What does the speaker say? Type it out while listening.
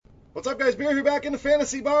What's up, guys? Beer here back in the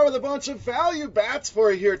fantasy bar with a bunch of value bats for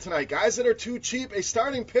you here tonight. Guys that are too cheap, a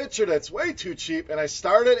starting pitcher that's way too cheap, and I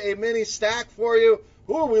started a mini stack for you.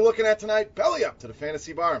 Who are we looking at tonight? Belly up to the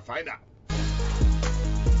fantasy bar and find out.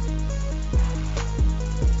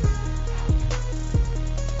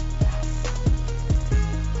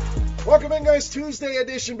 Welcome in, guys. Tuesday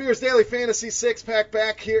edition Beers Daily Fantasy 6-pack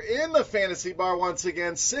back here in the fantasy bar once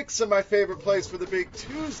again. 6 of my favorite plays for the big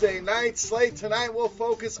Tuesday night slate. Tonight we'll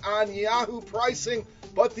focus on Yahoo pricing,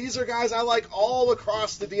 but these are guys I like all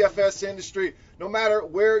across the DFS industry, no matter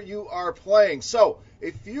where you are playing. So,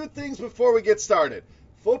 a few things before we get started.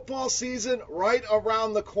 Football season right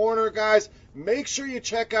around the corner, guys. Make sure you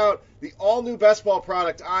check out the all-new Best Ball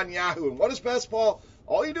product on Yahoo. And what is Best Ball?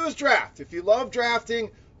 All you do is draft. If you love drafting,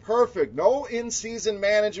 perfect. No in-season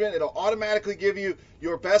management. It'll automatically give you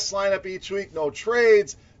your best lineup each week. No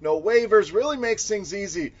trades, no waivers. Really makes things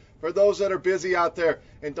easy for those that are busy out there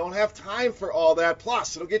and don't have time for all that.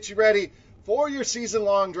 Plus, it'll get you ready for your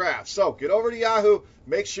season-long draft. So get over to Yahoo.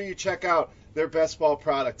 Make sure you check out their Best Ball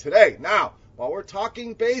product today. Now, while we're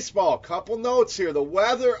talking baseball, couple notes here. The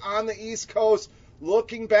weather on the East Coast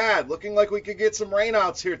looking bad. Looking like we could get some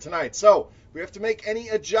rainouts here tonight. So we have to make any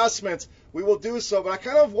adjustments, we will do so. But I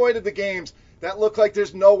kind of avoided the games that look like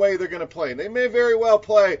there's no way they're going to play. They may very well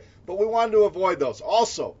play, but we wanted to avoid those.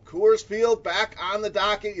 Also, Coors Field back on the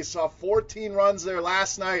docket. You saw 14 runs there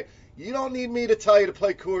last night. You don't need me to tell you to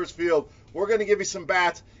play Coors Field. We're going to give you some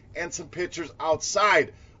bats and some pitchers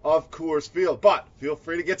outside of Coors Field. But feel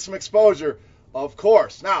free to get some exposure, of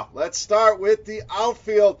course. Now, let's start with the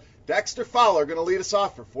outfield. Dexter Fowler going to lead us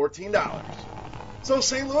off for $14. So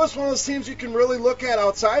St. Louis, one of those teams you can really look at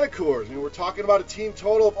outside of Coors. I mean, we're talking about a team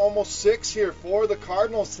total of almost 6 here for the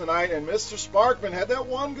Cardinals tonight, and Mr. Sparkman had that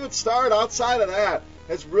one good start. Outside of that,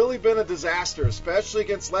 has really been a disaster, especially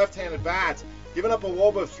against left-handed bats, giving up a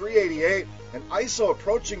WOBA of 388, and ISO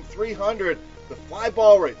approaching 300. The fly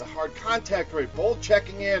ball rate, the hard contact rate, both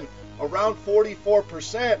checking in around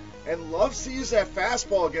 44%, and loves to use that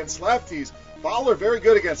fastball against lefties. Fowler very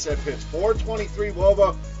good against that pitch, 423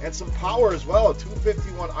 WOBA, and some power as well, a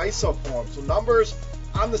 251 ISO for him. So numbers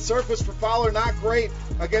on the surface for Fowler, not great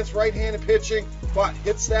against right-handed pitching, but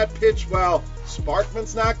hits that pitch well.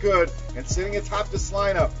 Sparkman's not good, and sitting atop this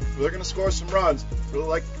lineup, they're going to score some runs. Really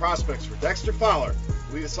like the prospects for Dexter Fowler.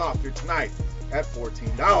 Lead us off here tonight at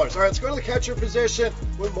 $14. All right, let's go to the catcher position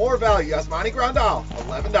with more value. Yasmani Grandal,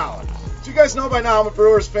 $11. So you guys know by now I'm a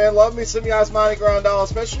Brewers fan. Love me some Yasmani Grandal,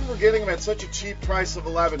 especially when we're getting him at such a cheap price of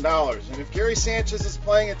 $11. And if Gary Sanchez is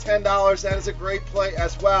playing at $10, that is a great play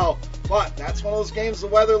as well. But that's one of those games the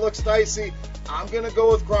weather looks dicey. I'm going to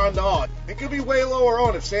go with Grandal. It could be way lower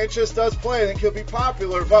on. If Sanchez does play, I think he'll be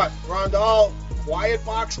popular. But Grandal, quiet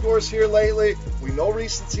box scores here lately. We know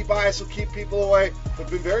recency bias will keep people away, but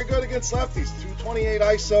been very good against lefties. 228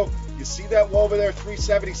 ISO. You see that WOBA there,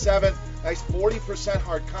 377. Nice 40%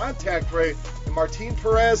 hard contact rate. And Martin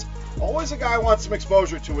Perez, always a guy I want some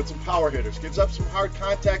exposure to with some power hitters. Gives up some hard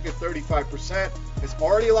contact at 35%. Has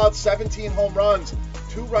already allowed 17 home runs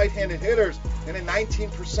to right-handed hitters and a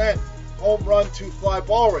 19% home run to fly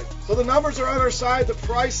ball rate. So the numbers are on our side. The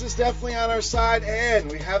price is definitely on our side.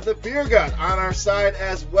 And we have the beer gut on our side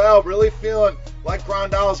as well. Really feeling like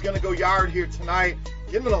Grandal is going to go yard here tonight.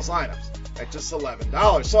 Give me those lineups at just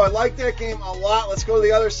 $11. So I like that game a lot. Let's go to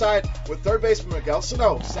the other side with third baseman Miguel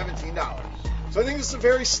Sano, $17. So I think this is a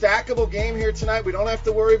very stackable game here tonight. We don't have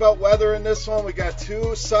to worry about weather in this one. We got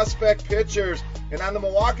two suspect pitchers. And on the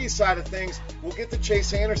Milwaukee side of things, we'll get to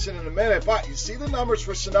Chase Anderson in a minute. But you see the numbers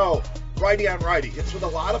for Sano, righty on righty. Hits with a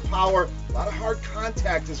lot of power, a lot of hard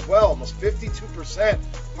contact as well. Almost 52%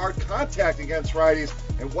 hard contact against righties.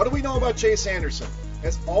 And what do we know about Chase Anderson?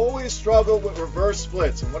 Has always struggled with reverse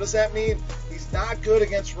splits. And what does that mean? He's not good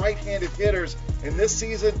against right-handed hitters. And this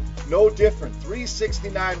season, no different.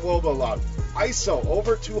 369 WOBA allowed. ISO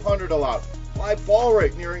over 200 allowed. Fly ball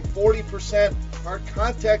rate nearing 40%. Hard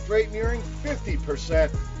contact rate nearing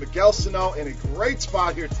 50%. Miguel Sano in a great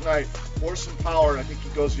spot here tonight for some power. And I think he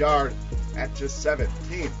goes yard at just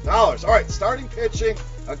 $17. All right, starting pitching.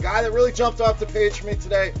 A guy that really jumped off the page for me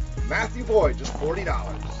today, Matthew Boyd, just $40.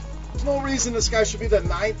 There's no reason this guy should be the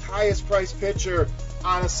 9th highest priced pitcher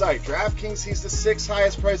on a site. DraftKings, he's the 6th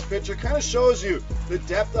highest priced pitcher. Kind of shows you the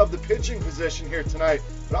depth of the pitching position here tonight.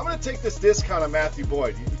 But I'm going to take this discount on Matthew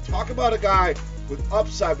Boyd. You talk about a guy with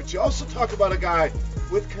upside, but you also talk about a guy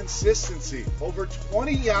with consistency. Over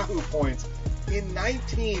 20 Yahoo points in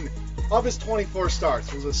 19 of his 24 starts.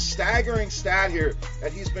 It was a staggering stat here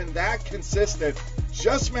that he's been that consistent.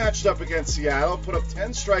 Just matched up against Seattle, put up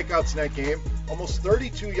 10 strikeouts in that game, almost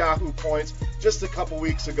 32 Yahoo points just a couple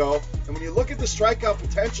weeks ago. And when you look at the strikeout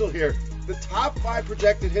potential here, the top 5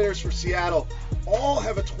 projected hitters for Seattle all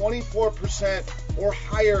have a 24% or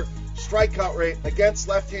higher strikeout rate against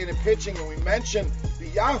left-handed pitching. And we mentioned the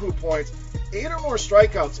Yahoo points, 8 or more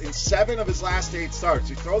strikeouts in 7 of his last 8 starts.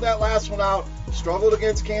 You throw that last one out, struggled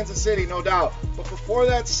against Kansas City, no doubt. But before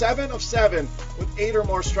that, 7 of 7 with 8 or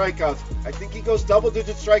more strikeouts. I think he goes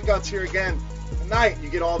double-digit strikeouts here again. Tonight, you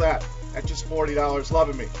get all that at just $40.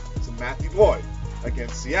 Loving me. It's a Matthew Boyd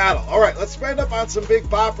against Seattle. All right, let's spend up on some big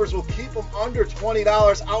boppers. We'll keep them under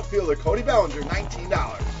 $20. Outfielder Cody Bellinger,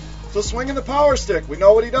 $19. So swinging the power stick, we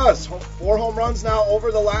know what he does. 4 home runs now over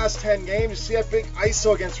the last 10 games. You see that big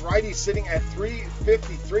ISO against righties sitting at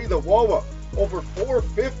 353. The WOBA over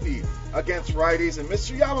 450 against righties. And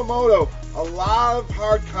Mr. Yamamoto, a lot of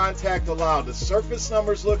hard contact allowed. The surface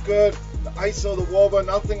numbers look good. The ISO, the WOBA,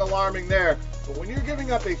 nothing alarming there. But when you're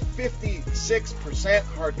giving up a 56%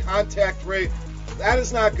 hard contact rate, that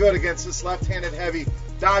is not good against this left-handed heavy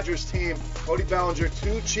Dodgers team. Cody Bellinger,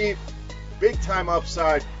 too cheap. Big time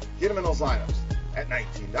upside. Get him in those lineups at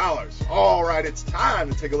 $19. All right, it's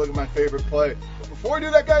time to take a look at my favorite play. But before we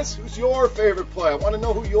do that, guys, who's your favorite play? I want to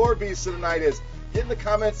know who your beast of the night is. Get in the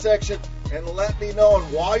comment section and let me know.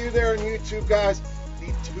 And while you're there on YouTube, guys, I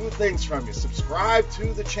need 2 things from you. Subscribe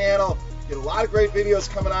to the channel. Get a lot of great videos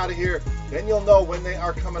coming out of here. Then you'll know when they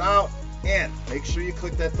are coming out. And make sure you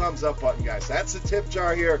click that thumbs up button, guys. That's the tip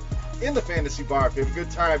jar here in the Fantasy Bar. If you have a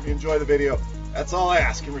good time, if you enjoy the video, that's all I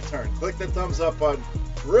ask in return. Click that thumbs up button.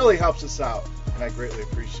 Really helps us out, and I greatly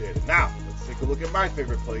appreciate it. Now, let's take a look at my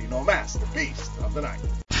favorite play. You know him as the beast of the night.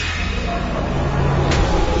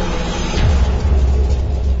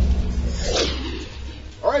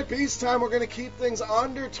 All right, beast time. We're going to keep things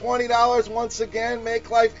under $20 once again.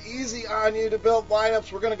 Make life easy on you to build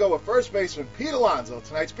lineups. We're going to go with first baseman Pete Alonso,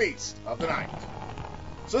 tonight's beast of the night.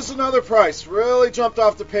 So this is another price. Really jumped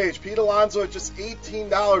off the page. Pete Alonso at just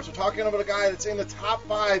 $18. We're talking about a guy that's in the top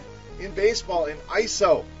 5 in baseball in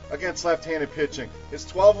ISO against left-handed pitching. His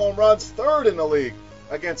 12 home runs, 3rd in the league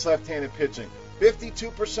against left-handed pitching.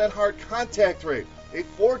 52% hard contact rate, a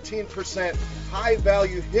 14%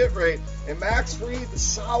 high-value hit rate, and Max Fried, the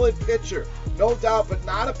solid pitcher. No doubt, but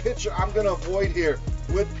not a pitcher I'm going to avoid here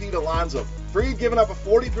with Pete Alonso. Fried giving up a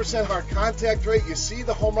 40% hard contact rate. You see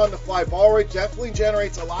the home run to fly ball rate definitely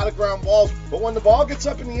generates a lot of ground balls. But when the ball gets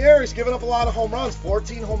up in the air, he's giving up a lot of home runs.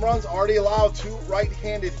 14 home runs already allowed to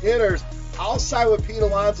right-handed hitters. I'll side with Pete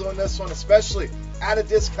Alonso in this one, especially at a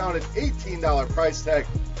discounted $18 price tag.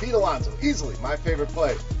 Pete Alonso, easily my favorite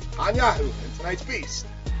play on Yahoo and tonight's beast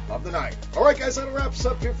of the night. All right, guys, that wraps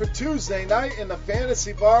up here for Tuesday night in the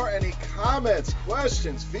Fantasy Bar. Any comments,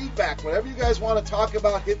 questions, feedback, whatever you guys want to talk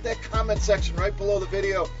about, hit that comment section right below the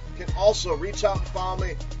video. You can also reach out and follow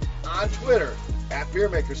me on Twitter at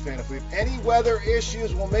Beermakersfan. If we have any weather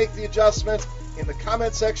issues, we'll make the adjustments in the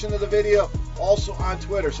comment section of the video, also on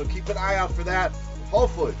Twitter. So keep an eye out for that.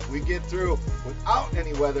 Hopefully we get through without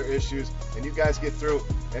any weather issues and you guys get through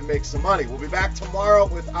and make some money. We'll be back tomorrow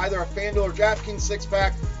with either a FanDuel or DraftKings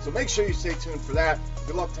 6-pack, so make sure you stay tuned for that.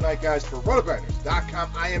 Good luck tonight, guys. For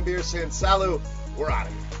RotoGrinders.com, I am Beermakersfan. Salut. We're out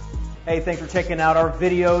of here. Hey, thanks for checking out our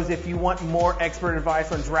videos. If you want more expert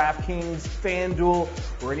advice on DraftKings,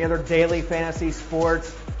 FanDuel, or any other daily fantasy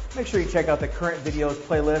sports, make sure you check out the current videos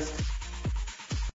playlist